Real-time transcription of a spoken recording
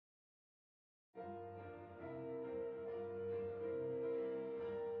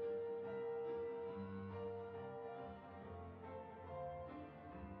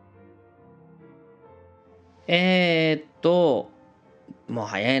もう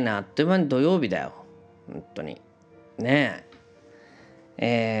早いな、あっという間に土曜日だよ本当にね。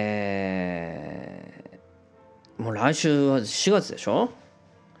もう来週は4月でしょ。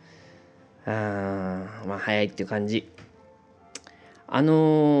まあ早いっていう感じ。来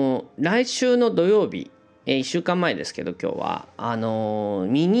週の土曜日、1週間前ですけど、今日は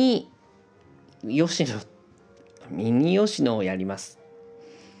ミニ吉野をやります。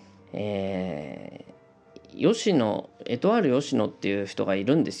吉野エトワール吉野っていう人がい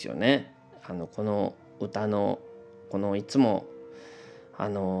るんですよね。この歌のいつも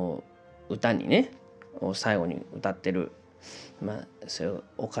歌にね最後に歌ってる、そういう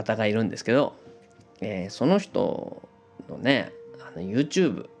お方がいるんですけど、その人のね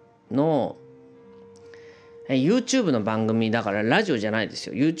YouTube の番組だから、ラジオじゃないです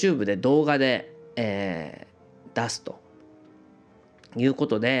よ。 YouTube で動画で、出すというこ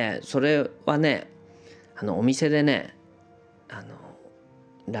とで、それはねお店でね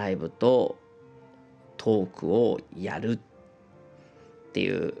ライブとトークをやるって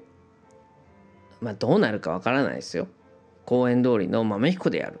いう、どうなるかわからないですよ。公園通りの豆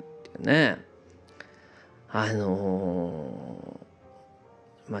彦でやるっていうね。ちょ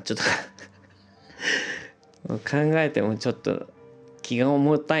っと考えてもちょっと気が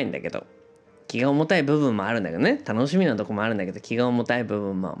重たいんだけど、気が重たい部分もあるんだけどね、楽しみなとこもあるんだけど、気が重たい部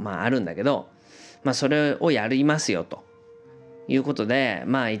分もあるんだけど、それをやりますよということで、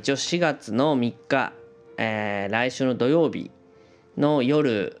一応4月の3日、来週の土曜日の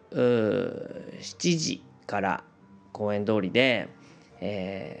夜7時から公園通りで、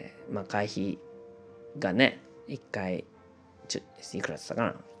会費がね1回いくらだったか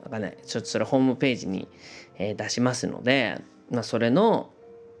な分かんない、ちょっとそれホームページに、出しますので、それの、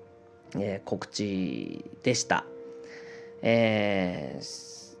告知でした。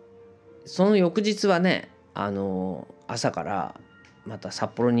その翌日はね朝からまた札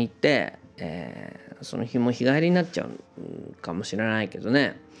幌に行って、その日も日帰りになっちゃうかもしれないけど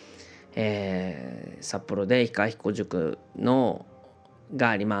ね、札幌でいかひこ塾のが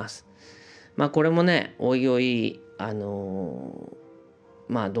あります。これもねおいおいど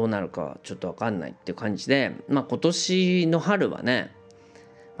うなるかちょっと分かんないっていう感じで、今年の春はね、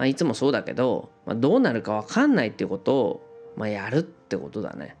いつもそうだけど、どうなるか分かんないっていうことを、やるってこと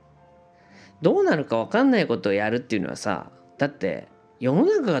だね。どうなるか分かんないことをやるっていうのはさ、だって世の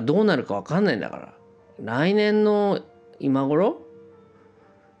中がどうなるか分かんないんだから。来年の今頃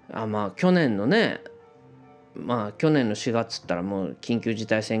去年のね去年の4月ったらもう緊急事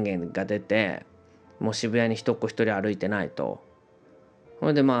態宣言が出て、もう渋谷に一っ子一人歩いてないと。そ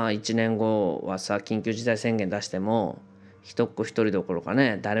れで1年後はさ、緊急事態宣言出しても一っ子一人どころか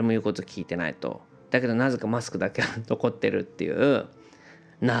ね誰も言うこと聞いてないと。だけどなぜかマスクだけは残ってるっていう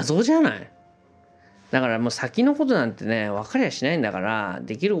謎じゃない。だからもう先のことなんてね分かりゃしないんだから、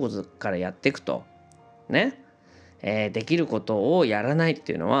できることからやっていくとね、できることをやらないっ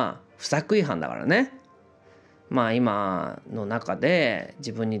ていうのは不作違反だからね。今の中で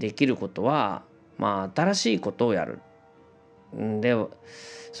自分にできることは新しいことをやる。で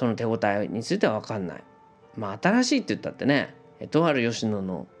その手応えについては分かんない。新しいって言ったってね、エトワール吉野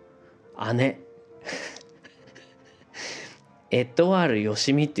の姉エトワールよ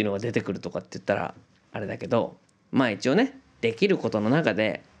しみっていうのが出てくるとかって言ったらあれだけど、一応ねできることの中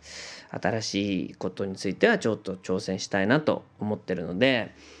で新しいことについてはちょっと挑戦したいなと思ってるの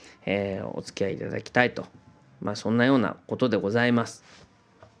で、お付き合いいただきたいと、そんなようなことでございます。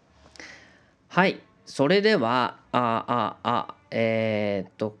はい、それでは今日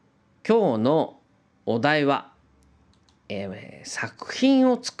のお題は、作品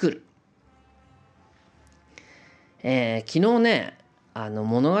を作る。昨日ね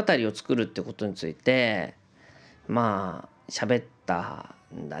物語を作るってことについて喋った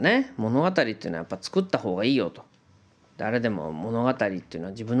んだね。物語っていうのはやっぱ作った方がいいよと。誰でも物語っていうの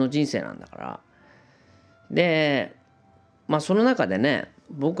は自分の人生なんだから。でその中でね、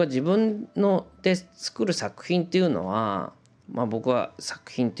僕は自分ので作る作品っていうのは、僕は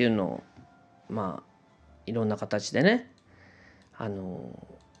作品っていうのをいろんな形でね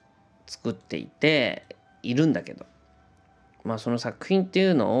作っていているんだけど、その作品ってい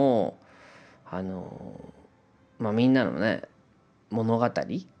うのをみんなのね物語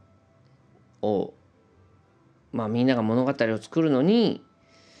をみんなが物語を作るのに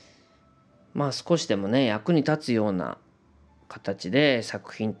少しでもね役に立つような形で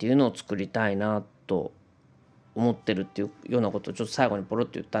作品っていうのを作りたいなと思ってるっていうようなことをちょっと最後にポロッ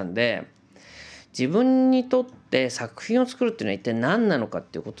と言ったんで、自分にとって作品を作るっていうのは一体何なのかっ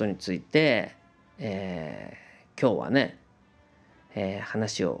ていうことについて、今日はね、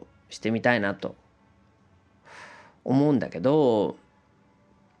話をしてみたいなと思うんだけど、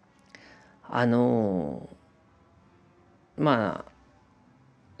まあ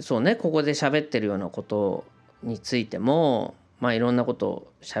そうね、ここで喋ってるようなことについてもいろんなこと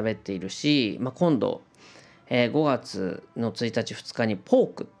を喋っているし、今度、5月の1日2日にポ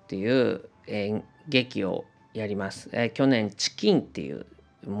ークっていう、劇をやります。去年チキンっていう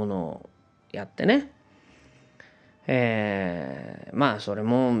ものをやってね、それ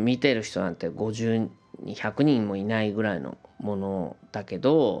も見てる人なんて50、100人もいないぐらいのものだけ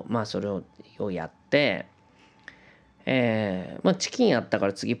ど、それをやって、チキンやったか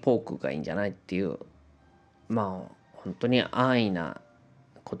ら次ポークがいいんじゃないっていう、本当に安易な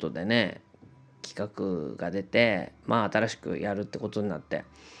ことでね企画が出て、新しくやるってことになって、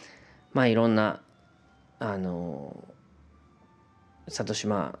いろんな里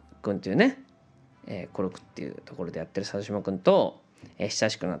島くんっていうね、コルクっていうところでやってる里島くんと、親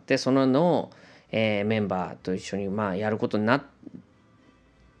しくなって、その、メンバーと一緒にやることにな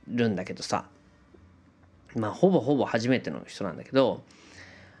るんだけどさ、ほぼ初めての人なんだけど、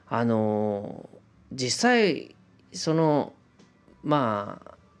実際そのポ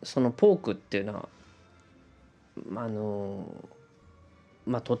ークっていうの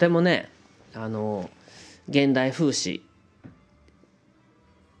はとてもね現代風刺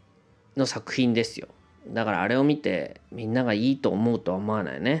の作品ですよ。だからあれを見てみんながいいと思うとは思わ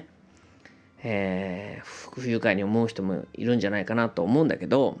ないね。不愉快に思う人もいるんじゃないかなと思うんだけ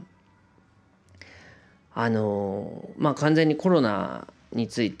ど、完全にコロナに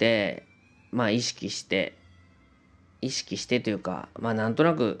ついて意識してというか、なんと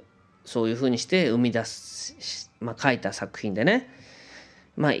なくそういうふうにして生み出す、書いた作品でね、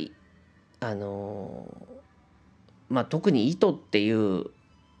特に意図っていう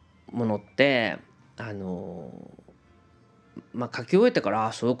ものって書き終えてか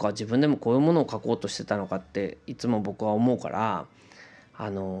らそうか自分でもこういうものを書こうとしてたのかっていつも僕は思うから、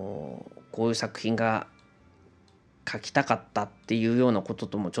こういう作品が書きたかったっていうようなこと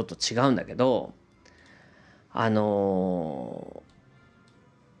ともちょっと違うんだけど、なん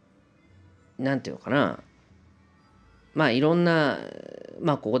ていうのかな、いろんな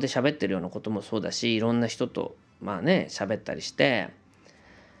ここで喋ってるようなこともそうだし、いろんな人と喋ったりして、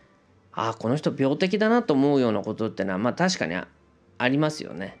この人病的だなと思うようなことってのは確かにあります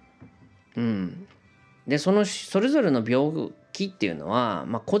よね。でそれぞれの病気っていうのは、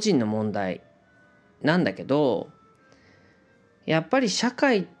個人の問題なんだけど、やっぱり社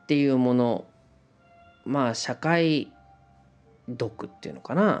会っていうもの、社会毒っていうの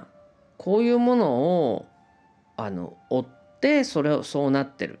かな、こういうものを追ってそうな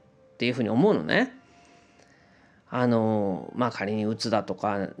ってるっていうふうに思うのね。仮にうつだと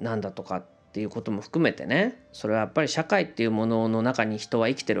かなんだとかっていうことも含めてね、それはやっぱり社会っていうものの中に人は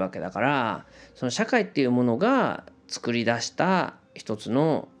生きてるわけだから、その社会っていうものが作り出した一つ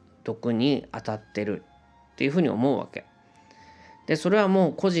の毒に当たってるっていうふうに思うわけで、それは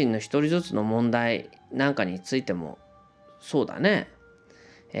もう個人の一人ずつの問題なんかについてもそうだね。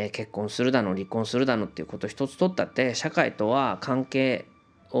結婚するだの離婚するだのっていうこと一つとったって社会とは関係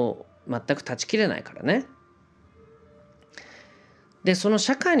を全く断ち切れないからね。でその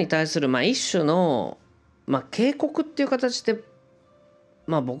社会に対する一種の、警告っていう形で、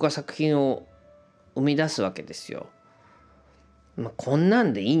僕は作品を生み出すわけですよ。こんな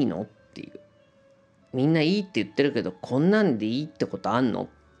んでいいのっていう、みんないいって言ってるけどこんなんでいいってことあんのっ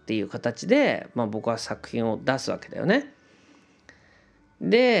ていう形で、僕は作品を出すわけだよね。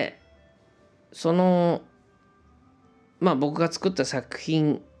でその僕が作った作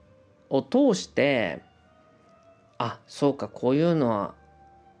品を通して、そうかこういうのは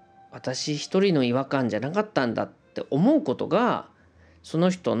私一人の違和感じゃなかったんだって思うことが、その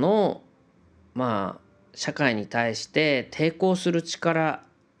人の社会に対して抵抗する力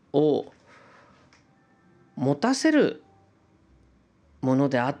を持たせるもの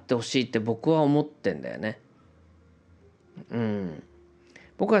であってほしいって僕は思ってんだよね。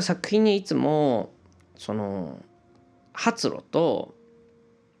僕は作品にいつもその発露と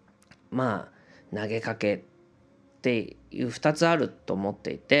投げかけっていう2つあると思っ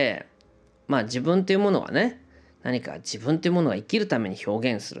ていて、自分っていうものはね、何か自分っていうものが生きるために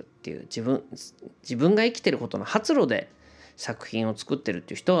表現するっていう自分が生きてることの発露で作品を作ってるっ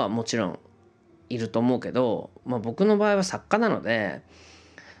ていう人はもちろんいると思うけど、僕の場合は作家なので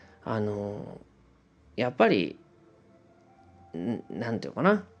やっぱりなんていうか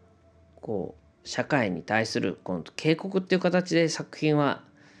な、こう社会に対するこの警告っていう形で作品は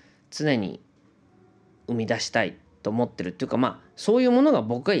常に生み出したいと思ってるっていうか、そういうものが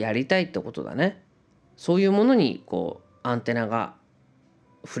僕がやりたいってことだね。そういうものにアンテナが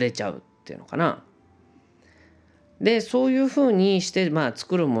触れちゃうっていうのかな。でそういうふうにして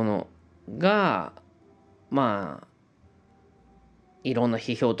作るものがいろんな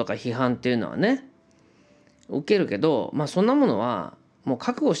批評とか批判っていうのはね受けるけど、そんなものはもう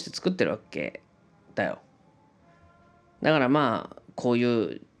覚悟して作ってるわけだよ。だからこう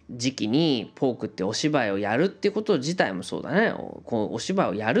いう時期にポークってお芝居をやるっていうこと自体もそうだね。こうお芝居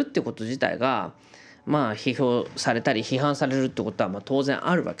をやるってこと自体が批評されたり批判されるってことは当然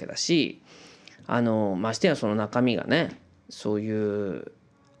あるわけだし、ましてやその中身がねそういう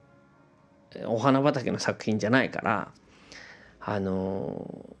お花畑の作品じゃないから批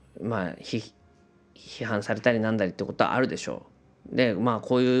判されたりなんだりってことはあるでしょう。で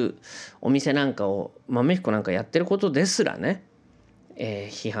こういうお店なんかを豆彦なんかやってることですらね、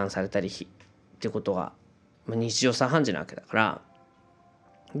批判されたりっていうことが日常茶飯事なわけだから。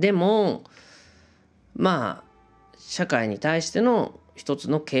でも社会に対しての一つ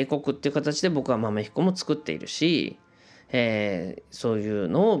の警告っていう形で僕は豆彦も作っているし、そういう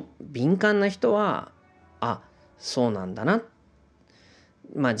のを敏感な人はそうなんだな、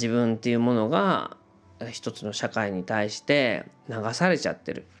自分っていうものが一つの社会に対して流されちゃっ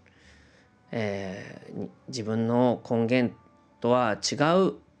てる、自分の根源とは違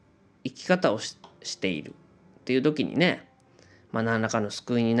う生き方をしているっていう時にね、何らかの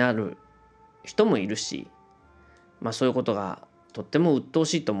救いになる人もいるし、そういうことがとっても鬱陶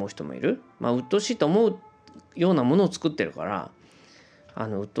しいと思う人もいる。鬱陶しいと思うようなものを作ってるから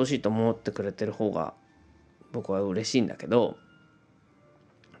鬱陶しいと思ってくれてる方が僕は嬉しいんだけど、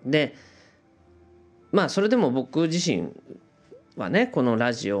でそれでも僕自身はねこの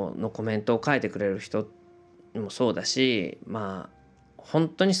ラジオのコメントを書いてくれる人もそうだし本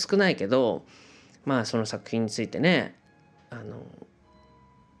当に少ないけどその作品についてね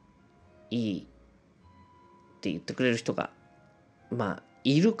いいって言ってくれる人が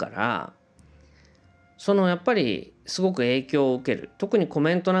いるから、やっぱりすごく影響を受ける。特にコ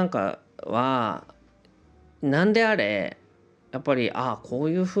メントなんかは何であれやっぱりこう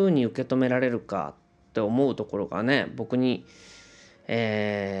いうふうに受け止められるかって思うところがね僕に、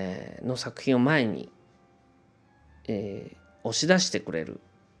の作品を前に、押し出してくれる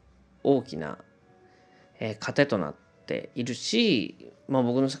大きな、糧となっているし、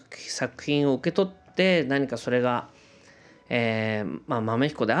僕の作品を受け取って何かそれが、豆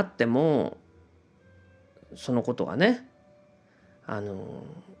彦であってもそのことがね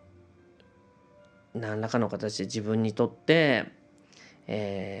何らかの形で自分にとって、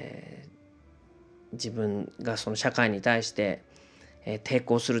自分がその社会に対して、抵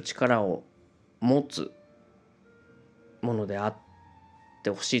抗する力を持つものであって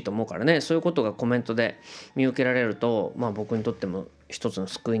ほしいと思うからね。そういうことがコメントで見受けられると僕にとっても一つの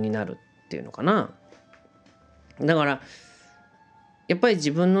救いになるっていうのかな。だからやっぱり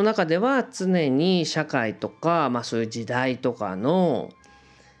自分の中では常に社会とか、そういう時代とかの、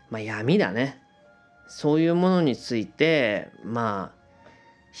闇だね、そういうものについて引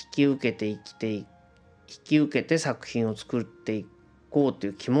き受けて作品を作っていこうと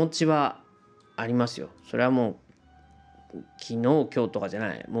いう気持ちはありますよ。それはもう昨日今日とかじゃ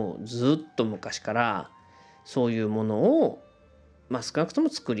ない、もうずっと昔からそういうものを、少なくとも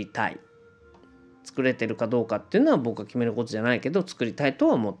作りたい。作れてるかどうかっていうのは僕が決めることじゃないけど作りたいと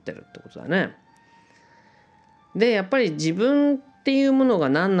は思ってるってことだね。でやっぱり自分っていうものが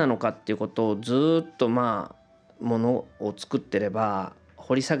何なのかっていうことをずっとものを作ってれば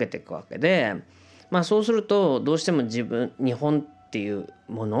掘り下げていくわけで、そうするとどうしても日本っていう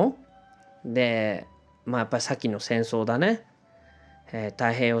ものでやっぱりさっきの戦争だね、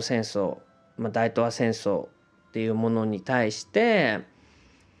太平洋戦争、大東亜戦争っていうものに対して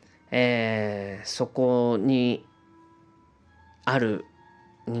そこにある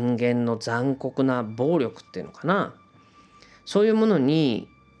人間の残酷な暴力っていうのかな、そういうものに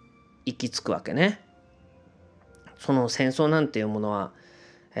行き着くわけね。その戦争なんていうものは、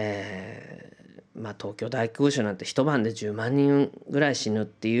東京大空襲なんて一晩で10万人ぐらい死ぬっ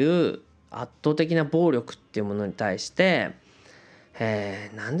ていう圧倒的な暴力っていうものに対して、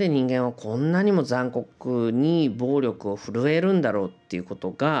なんで人間はこんなにも残酷に暴力を振るえるんだろうっていうこ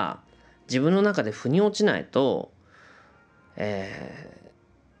とが自分の中で腑に落ちないと、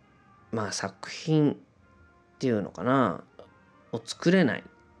作品っていうのかなを作れないっ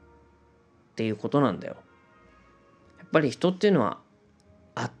ていうことなんだよ。やっぱり人っていうのは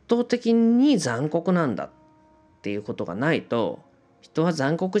圧倒的に残酷なんだっていうことがないと、人は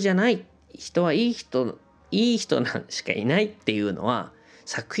残酷じゃない、人はいい人なんしかいないっていうのは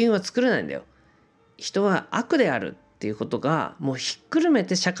作品は作れないんだよ。人は悪であるっていうことがもうひっくるめ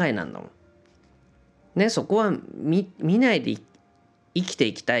て社会なんだもんね。そこは見ないで生きて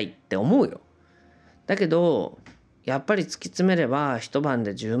いきたいって思うよ。だけどやっぱり突き詰めれば一晩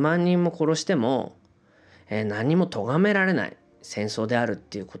で10万人も殺しても、何も咎められない戦争であるっ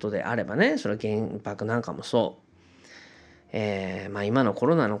ていうことであればね、それは原爆なんかもそう、今のコ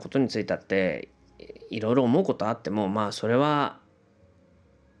ロナのことについてっていろいろ思うことあっても、それは、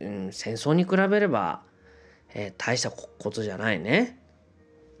戦争に比べれば、大したことじゃないね。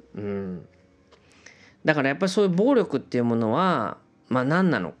だからやっぱりそういう暴力っていうものは何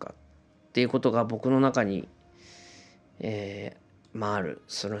なのかっていうことが僕の中に、ある。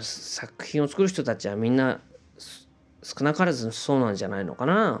その作品を作る人たちはみんな少なからずそうなんじゃないのか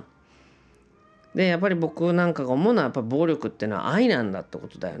な。でやっぱり僕なんかが思うのはやっぱ暴力っていうのは愛なんだってこ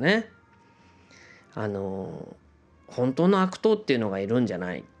とだよね。本当の悪党っていうのがいるんじゃ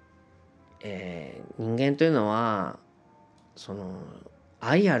ない。人間というのはその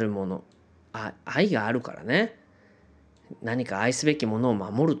愛あるもの、愛があるからね、何か愛すべきものを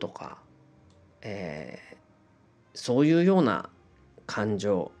守るとか、そういうような感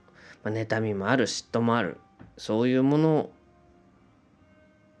情、妬みもある、嫉妬もある、そういうもの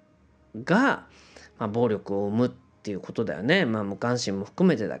が、暴力を生むっていうことだよね。無関心も含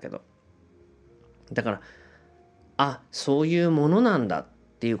めてだけど、だからそういうものなんだっ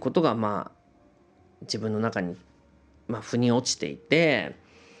ていうことが自分の中に腑に落ちていて、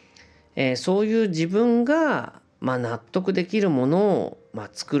そういう自分が納得できるものを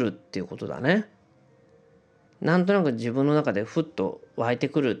作るっていうことだね。なんとなく自分の中でふっと湧いて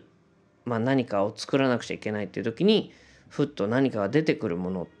くる、何かを作らなくちゃいけないっていう時にふっと何かが出てくるも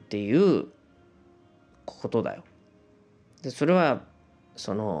のっていうことだよ。でそれは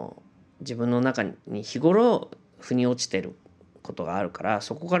その自分の中に日頃腑に落ちてることがあるから、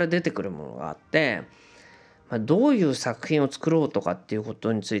そこから出てくるものがあって、どういう作品を作ろうとかっていうこ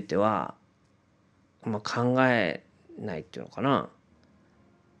とについては、考えないっていうのかな。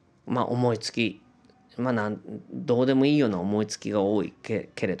思いつき、どうでもいいような思いつきが多い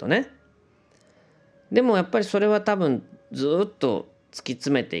けれどね。でもやっぱりそれは多分ずっと突き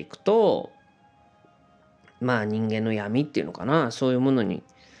詰めていくと、人間の闇っていうのかな、そういうものに、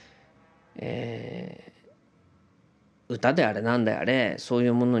歌であれなんであれ、そうい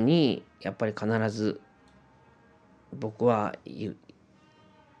うものにやっぱり必ず僕は突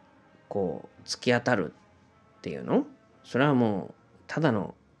き当たるっていうの。それはもうただ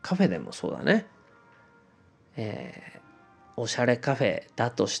のカフェでもそうだね。おしゃれカフェ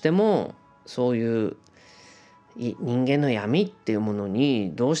だとしても、そういう人間の闇っていうもの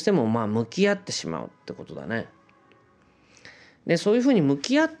にどうしても向き合ってしまうってことだね。でそういうふうに向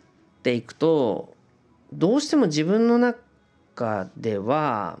き合っていくと、どうしても自分の中で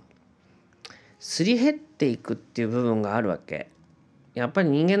はすり減っていくっていう部分があるわけ。やっぱり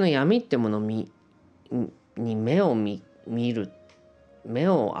人間の闇ってものに目を見る、目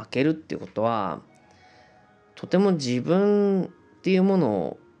を開けるっていうことは、とても自分っていうもの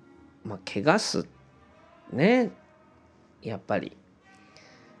を汚すね。やっぱり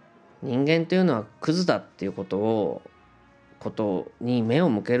人間っていうのはクズだっていうことに目を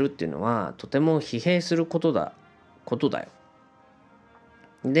向けるっていうのはとても疲弊することだよ。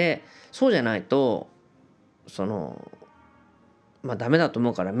でそうじゃないとダメだと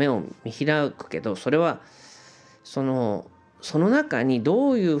思うから目を見開くけど、それはその中に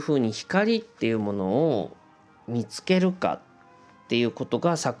どういうふうに光っていうものを見つけるかっていうこと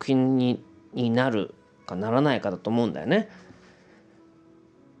が作品になるかならないかだと思うんだよね。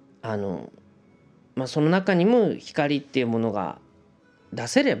その中にも光っていうものが出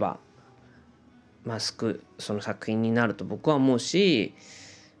せればその作品になると僕は思うし、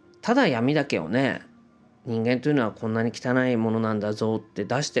ただ闇だけをね、人間というのはこんなに汚いものなんだぞって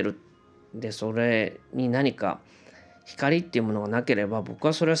出してる。でそれに何か光っていうものがなければ、僕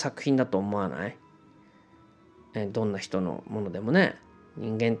はそれは作品だと思わない。どんな人のものでもね、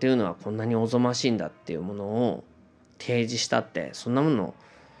人間というのはこんなにおぞましいんだっていうものを提示したって、そんなもの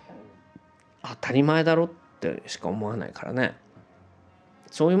当たり前だろってしか思わないからね。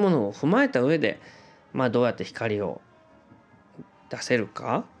そういうものを踏まえた上でどうやって光を出せる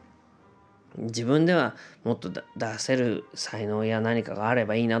か、自分ではもっと出せる才能や何かがあれ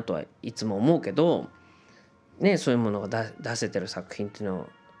ばいいなとはいつも思うけどね、そういうものが出せてる作品っていうの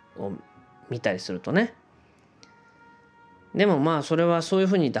を見たりするとね。でもそれはそういう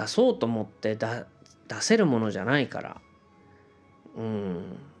ふうに出そうと思って出せるものじゃないから、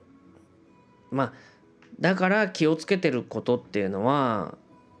だから気をつけてることっていうのは、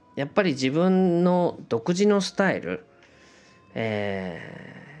やっぱり自分の独自のスタイル、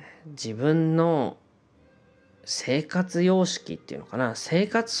自分の生活様式っていうのかな、生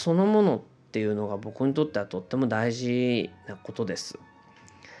活そのものっていうのが僕にとってはとっても大事なことです。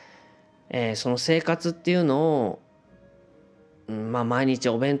その生活っていうのを毎日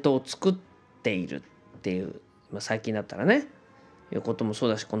お弁当を作っているっていう、最近だったらねいうこともそう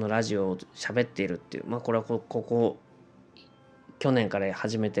だし、このラジオを喋っているっていう、これはここ去年から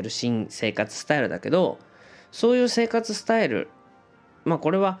始めてる新生活スタイルだけど、そういう生活スタイル、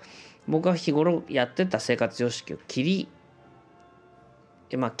これは僕が日頃やってた生活様式を切り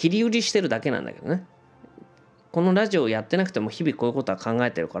売りしてるだけなんだけどね。このラジオをやってなくても日々こういうことは考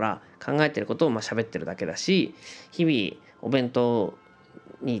えてるから、考えてることを喋ってるだけだし、日々お弁当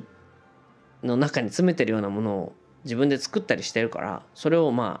の中に詰めてるようなものを自分で作ったりしてるから、それ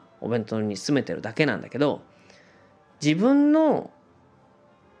をお弁当に詰めてるだけなんだけど、自分の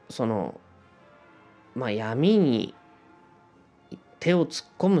その闇に手を突っ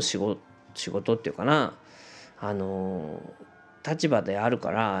込む仕事っていうかな、立場である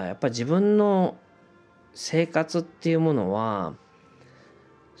から、やっぱり自分の生活っていうものは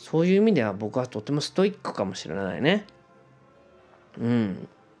そういう意味では僕はとてもストイックかもしれないね。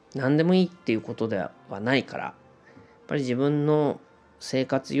何でもいいっていうことではないから、やっぱり自分の生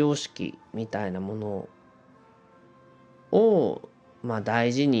活様式みたいなものを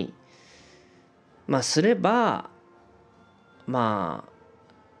大事にすれば、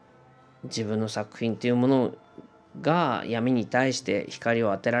自分の作品っていうものが闇に対して光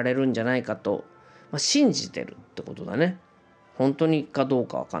を当てられるんじゃないかと、信じてるってことだね。本当にかどう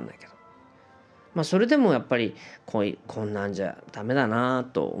か分かんないけど、それでもやっぱりこんなんじゃダメだな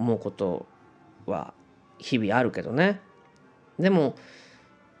と思うことは日々あるけどね。でも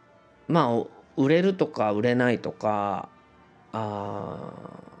売れるとか売れないとか、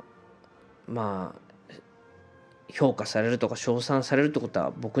評価されるとか称賛されるってこと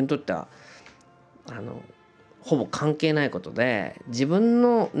は僕にとってはほぼ関係ないことで、自分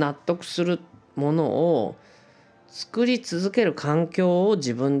の納得するものを作り続ける環境を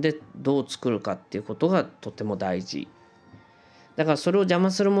自分でどう作るかっていうことがとても大事だから、それを邪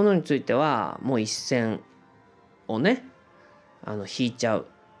魔するものについてはもう一線をね引いちゃう。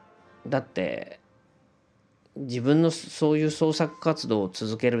だって自分のそういう創作活動を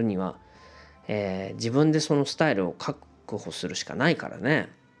続けるには、自分でそのスタイルを確保するしかないからね。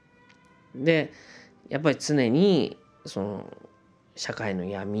でやっぱり常にその社会の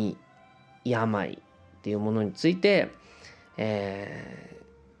病っていうものについて、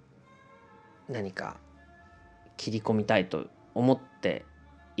何か切り込みたいと思って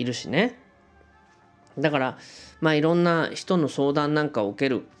いるしね。だからいろんな人の相談なんかを受け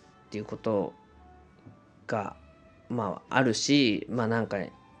るっていうことがあるし、なんか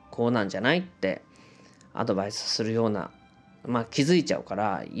こうなんじゃないってアドバイスするような、気づいちゃうか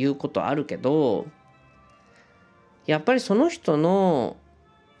ら言うことあるけど、やっぱりその人の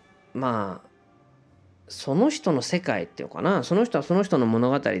その人の世界っていうかな、その人はその人の物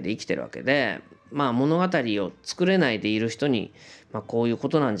語で生きてるわけで、物語を作れないでいる人に、こういうこ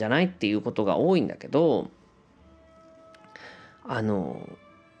となんじゃないっていうことが多いんだけど、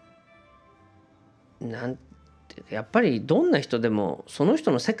やっぱりどんな人でもその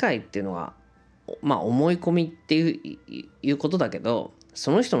人の世界っていうのが思い込みっていうことだけど、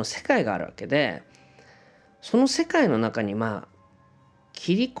その人の世界があるわけで、その世界の中に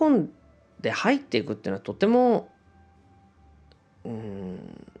切り込んで入っていくっていうのはとても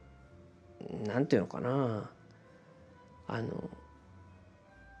なんていうのかな、引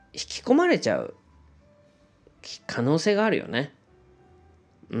き込まれちゃう可能性があるよね。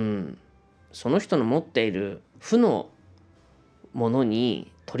その人の持っている負のもの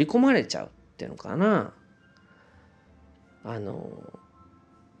に取り込まれちゃうっていうのかな。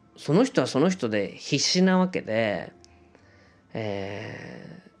その人はその人で必死なわけで、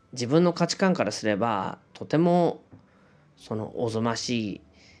自分の価値観からすればとてもそのおぞまし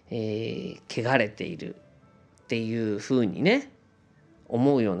い、汚れているっていうふうにね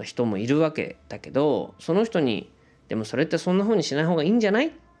思うような人もいるわけだけど、その人にでもそれってそんなふうにしない方がいいんじゃない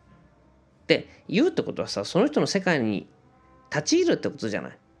って言うってことはさ、その人の世界に立ち入るってことじゃな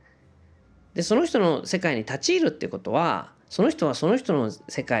い。でその人の世界に立ち入るってことは、その人はその人の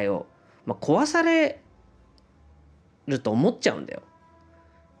世界を、壊されると思っちゃうんだよ。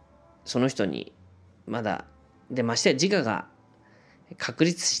その人にましてや自我が確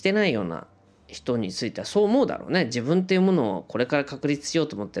立してないような人についてはそう思うだろうね。自分っていうものをこれから確立しよう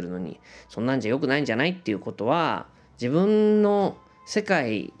と思ってるのに、そんなんじゃ良くないんじゃないっていうことは、自分の世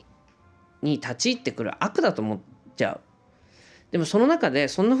界に立ち入ってくる悪だと思っちゃう。でもその中で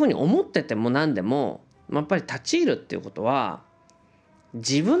そんな風に思ってても何でも、やっぱり立ち入るっていうことは、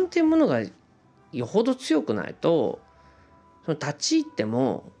自分っていうものがよほど強くないと、その立ち入って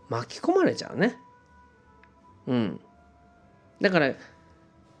も巻き込まれちゃうね。だから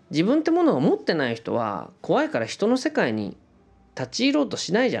自分ってものを持ってない人は怖いから人の世界に立ち入ろうと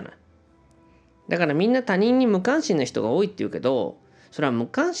しないじゃない。だからみんな他人に無関心な人が多いって言うけど、それは無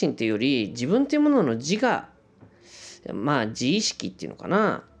関心っていうより自分っていうものの自我、自意識っていうのか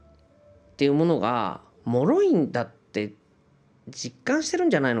なっていうものが脆いんだって実感してるん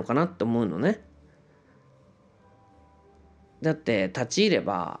じゃないのかなって思うのね。だって立ち入れ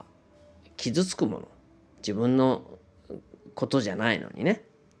ば傷つくもの、自分のことじゃないのにね。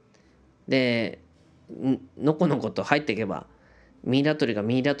でのこのこと入っていけばミイラ取りが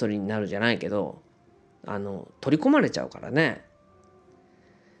ミイラ取りになるじゃないけど、取り込まれちゃうからね。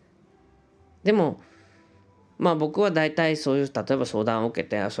でも僕は大体そういう例えば相談を受け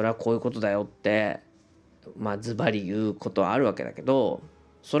て、それはこういうことだよってズバリ言うことはあるわけだけど、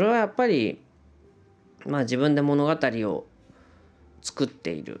それはやっぱり自分で物語を作っ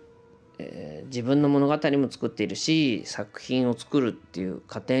ている、自分の物語も作っているし、作品を作るっていう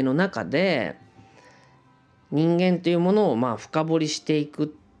過程の中で人間というものを深掘りしてい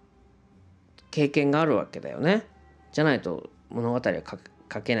く経験があるわけだよね。じゃないと物語は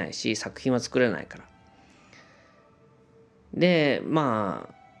書けないし、作品は作れないから。で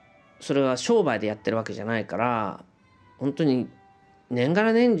それは商売でやってるわけじゃないから、本当に年が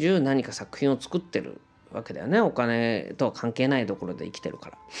ら年中何か作品を作ってるわけだよね。お金とは関係ないところで生きてるか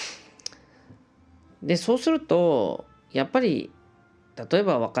ら。でそうするとやっぱり例え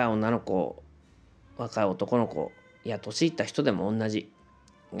ば若い女の子、若い男の子、いや年いった人でも同じ、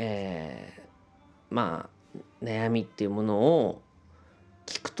悩みっていうものを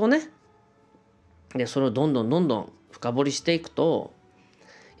聞くとね、でそれをどんどん深掘りしていくと、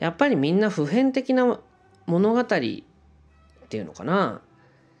やっぱりみんな普遍的な物語っていうのかな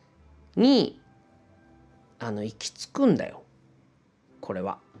に行き着くんだよ。これ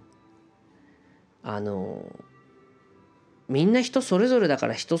はみんな人それぞれだか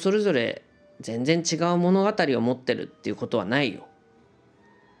ら、人それぞれ全然違う物語を持ってるっていうことはないよ。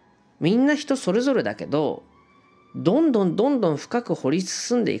みんな人それぞれだけど、どんどん深く掘り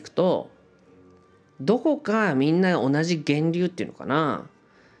進んでいくと、どこかみんな同じ源流っていうのかな、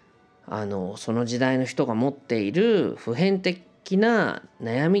その時代の人が持っている普遍的な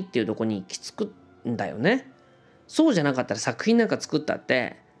悩みっていうところに行き着くんだよね。そうじゃなかったら作品なんか作ったっ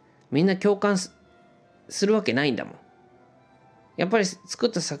てみんな共感するわけないんだもん。やっぱり作っ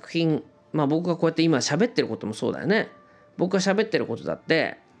た作品、僕がこうやって今喋ってることもそうだよね。僕が喋ってることだっ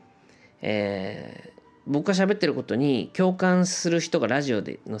て、僕が喋ってることに共感する人がラジオ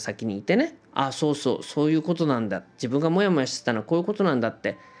での先にいてね、そういうことなんだ、自分がモヤモヤしてたのはこういうことなんだっ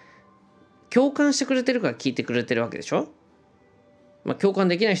て共感してくれてるから聞いてくれてるわけでしょ。共感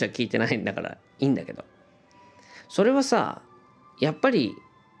できない人は聞いてないんだからいいんだけど、それはさ、やっぱり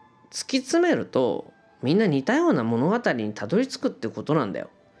突き詰めるとみんな似たような物語にたどり着くってことなんだよ。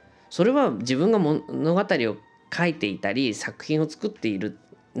それは自分が物語を書いていたり作品を作っている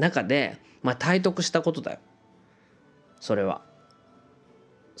中で体得したことだよ。それは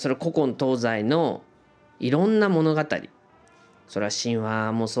古今東西のいろんな物語、それは神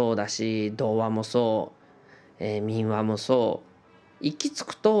話もそうだし童話もそう、民話もそう、行き着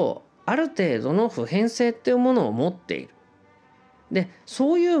くとある程度の普遍性っていうものを持っている。で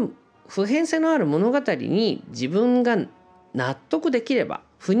そういう普遍性のある物語に自分が納得できれば、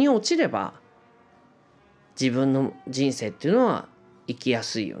腑に落ちれば、自分の人生っていうのは生きや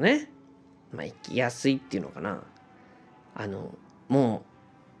すいよね。生きやすいっていうのかな、もう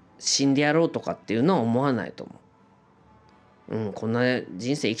死んでやろうとかっていうのは思わないと思う。こんな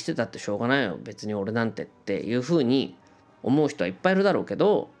人生生きてたってしょうがないよ別に俺なんてっていうふうに思う人はいっぱいいるだろうけ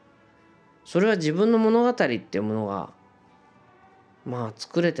ど、それは自分の物語っていうものが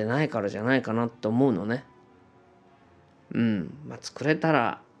作れてないからじゃないかなって思うのね。作れた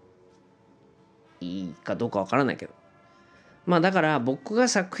らいいかどうかわからないけど、だから僕が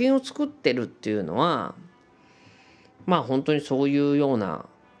作品を作ってるっていうのは本当にそういうような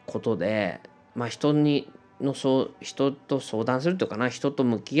ことで、人と相談するというかな、人と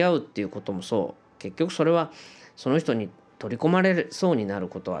向き合うっていうこともそう、結局それはその人に取り込まれそうになる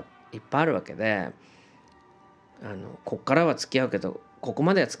ことはいっぱいあるわけで、こっからは付き合うけど、ここ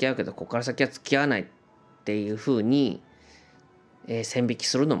までは付き合うけどここから先は付き合わないっていうふうに、線引き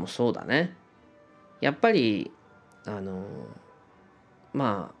するのもそうだね。やっぱり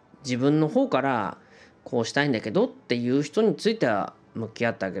自分の方からこうしたいんだけどっていう人については向き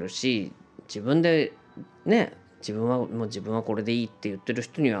合ってあげるし、自分でね、自分はこれでいいって言ってる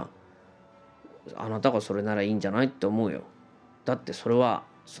人には、あなたがそれならいいんじゃないって思うよ。だってそれは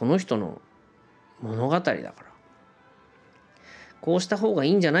その人の物語だから。こうした方がい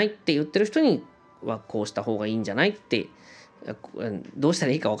いんじゃないって言ってる人にはこうした方がいいんじゃないって、どうした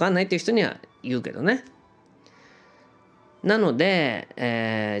らいいか分かんないっていう人には言うけどね。なの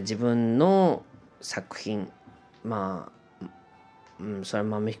で、自分の作品、それは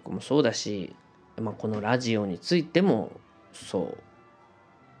豆彦もそうだし、このラジオについても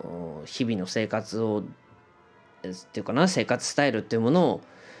日々の生活をっていうかな、生活スタイルっていうものを、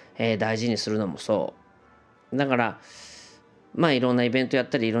大事にするのもそうだから、いろんなイベントやっ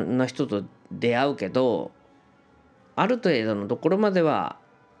たりいろんな人と出会うけど、ある程度のところまでは、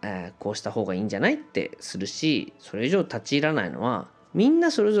こうした方がいいんじゃないってするし、それ以上立ち入らないのはみん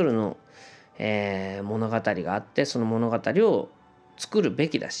なそれぞれの、物語があって、その物語を作るべ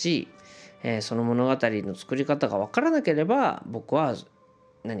きだし、その物語の作り方が分からなければ、僕は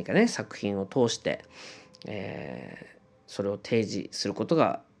何かね作品を通して、それを提示すること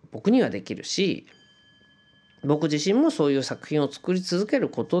が僕にはできるし、僕自身もそういう作品を作り続ける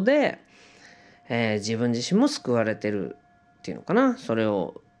ことで、自分自身も救われてるっていうのかな。それ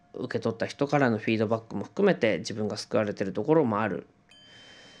を受け取った人からのフィードバックも含めて自分が救われてるところもある。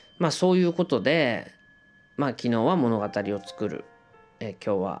そういうことで、昨日は物語を作る、今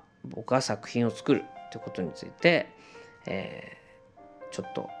日は僕は作品を作るってことについて、ちょ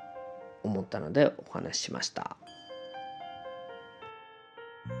っと思ったのでお話ししました。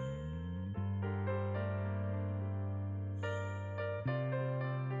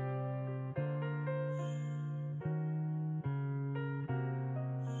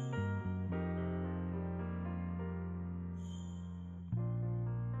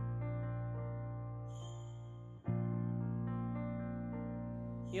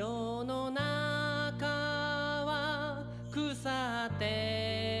世の中は腐っ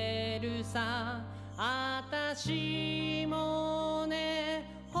てるさ、あたしもね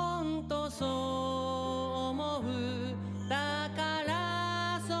ほんとそう思う。だか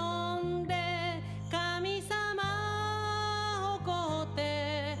らそんで神様怒っ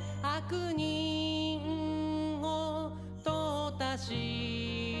て悪人を淘汰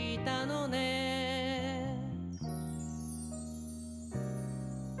したのね。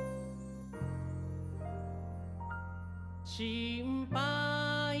心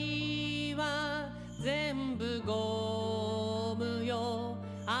配は全部ゴムよ。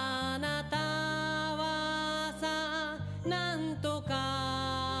あなたはさなんと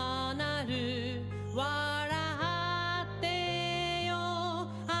かなる。笑ってよ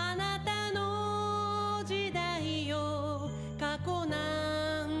あなたの時代よ。過去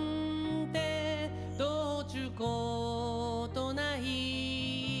なんてどうちゅうことない。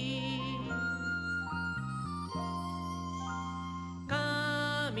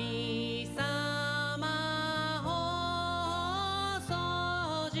神様を掃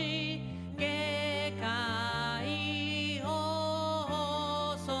除、下界を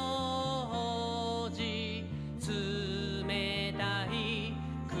掃除、冷たい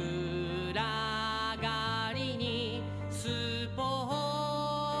暗がりにスポ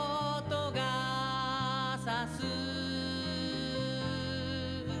ットがさす。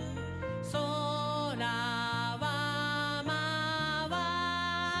空は回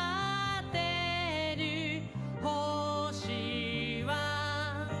ってる、星は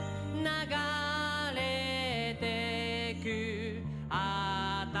流れてく。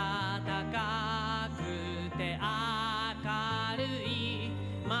暖かくて明るい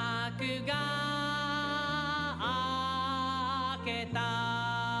幕が開けた。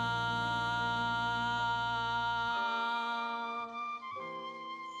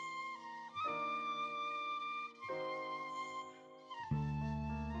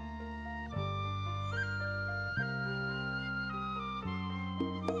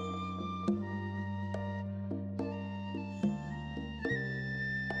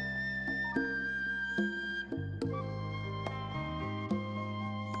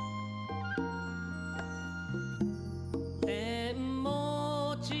天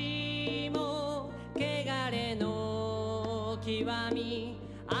持ちも汚れの極み。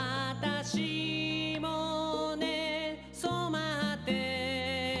あたしもね染まっ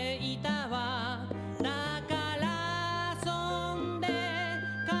ていたわ。だからそんで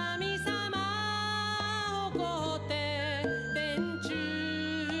神様怒って電柱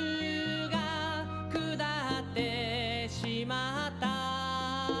が下ってしまった。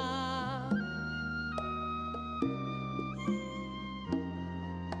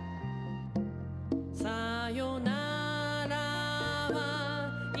さよならは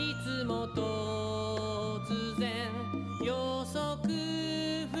いつもと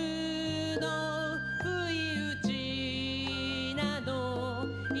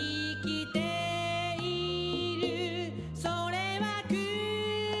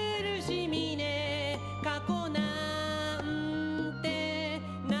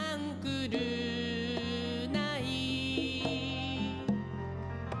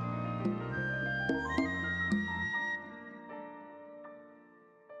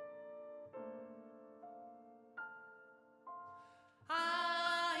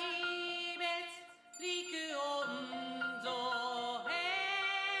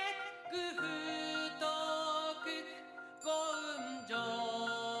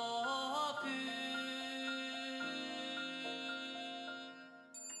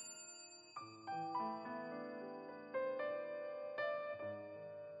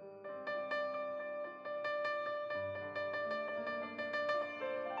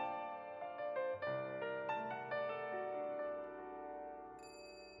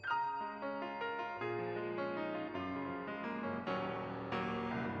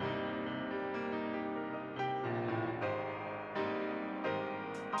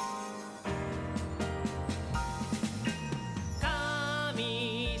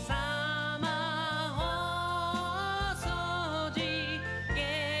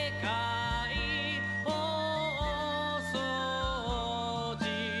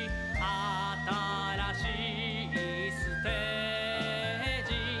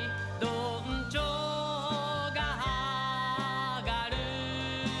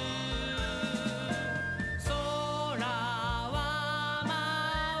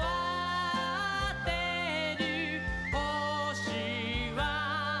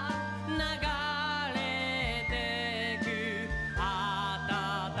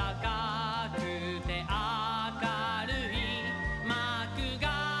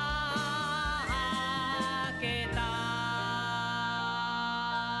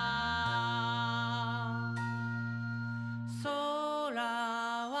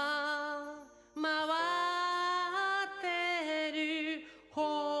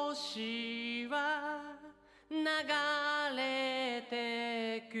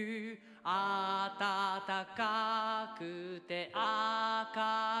暖かくて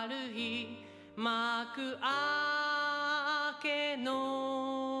明るい幕開け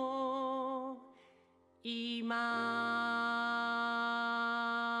の今